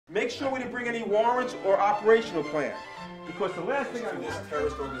Make sure we didn't bring any warrants or operational plan. Because the last thing I want... This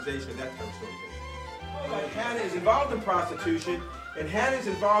terrorist organization, that terrorist organization. Like Hannah is involved in prostitution, and Hannah's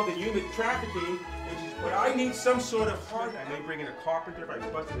involved in human trafficking, but I need some sort of hard... I may bring in a carpenter if I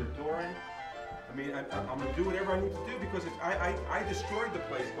busted a door in. I mean, I'm going to do whatever I need to do because I destroyed the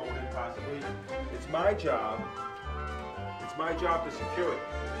place going in possibly. It's my job. It's my job to secure it.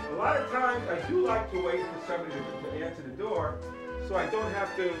 A lot of times I do like to wait for somebody to answer the door so I don't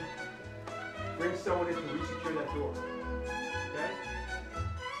have to bring someone in to re-secure that door. Okay?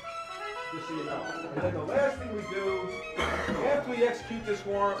 Just so you know. And then the last thing we do, after we execute this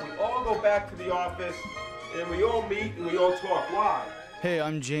warrant, we all go back to the office and we all meet and we all talk. Why? Hey,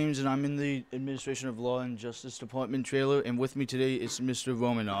 I'm James, and I'm in the Administration of Law and Justice Department trailer, and with me today is Mr.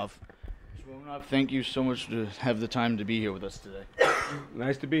 Romanov. Mr. Romanov, thank you so much to have the time to be here with us today.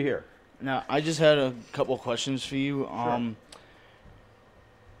 Nice to be here. Now, I just had a couple questions for you. Sure.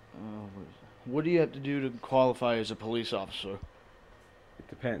 What do you have to do to qualify as a police officer? It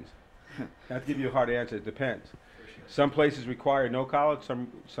depends. Not to give you a hard answer, it depends. Some places require no college,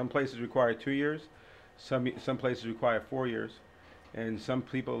 some places require 2 years, some places require 4 years. And some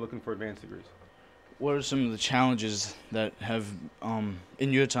people are looking for advanced degrees. What are some of the challenges that have,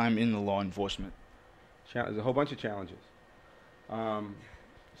 in your time in the law enforcement? There's a whole bunch of challenges.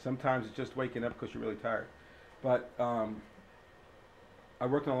 Sometimes it's just waking up because you're really tired. But I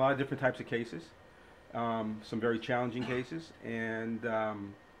worked on a lot of different types of cases, some very challenging cases, and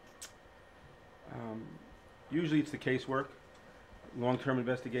usually it's the casework, long-term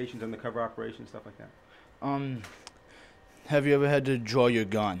investigations, undercover operations, stuff like that. Have you ever had to draw your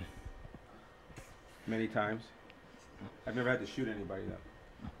gun? Many times. I've never had to shoot anybody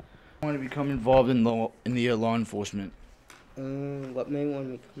though. I want to become involved in the law enforcement. What made me want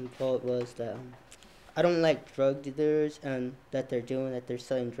to become involved was that I don't like drug dealers and that they're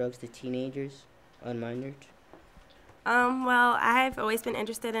selling drugs to teenagers and minors. Well, I've always been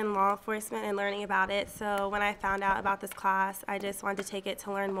interested in law enforcement and learning about it, so when I found out about this class, I just wanted to take it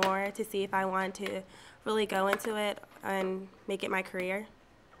to learn more, to see if I wanted to really go into it and make it my career.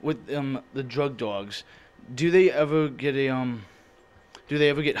 With the drug dogs, do they ever get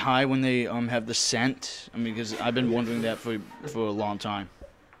high when they have the scent? I mean, because I've been wondering that for a long time.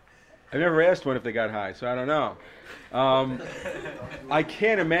 I've never asked one if they got high, so I don't know. I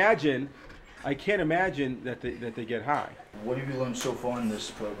can't imagine that they get high. What have you learned so far in this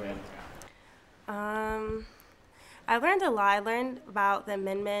program? I learned a lot. I learned about the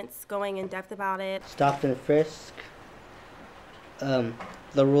amendments, going in depth about it. Stop and frisk, the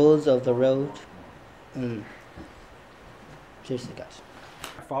rules of the road, seriously guys.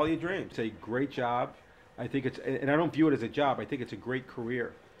 Follow your dreams. It's a great job. I think and I don't view it as a job. I think it's a great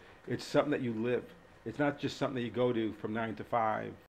career. It's something that you live. It's not just something that you go to from 9 to 5.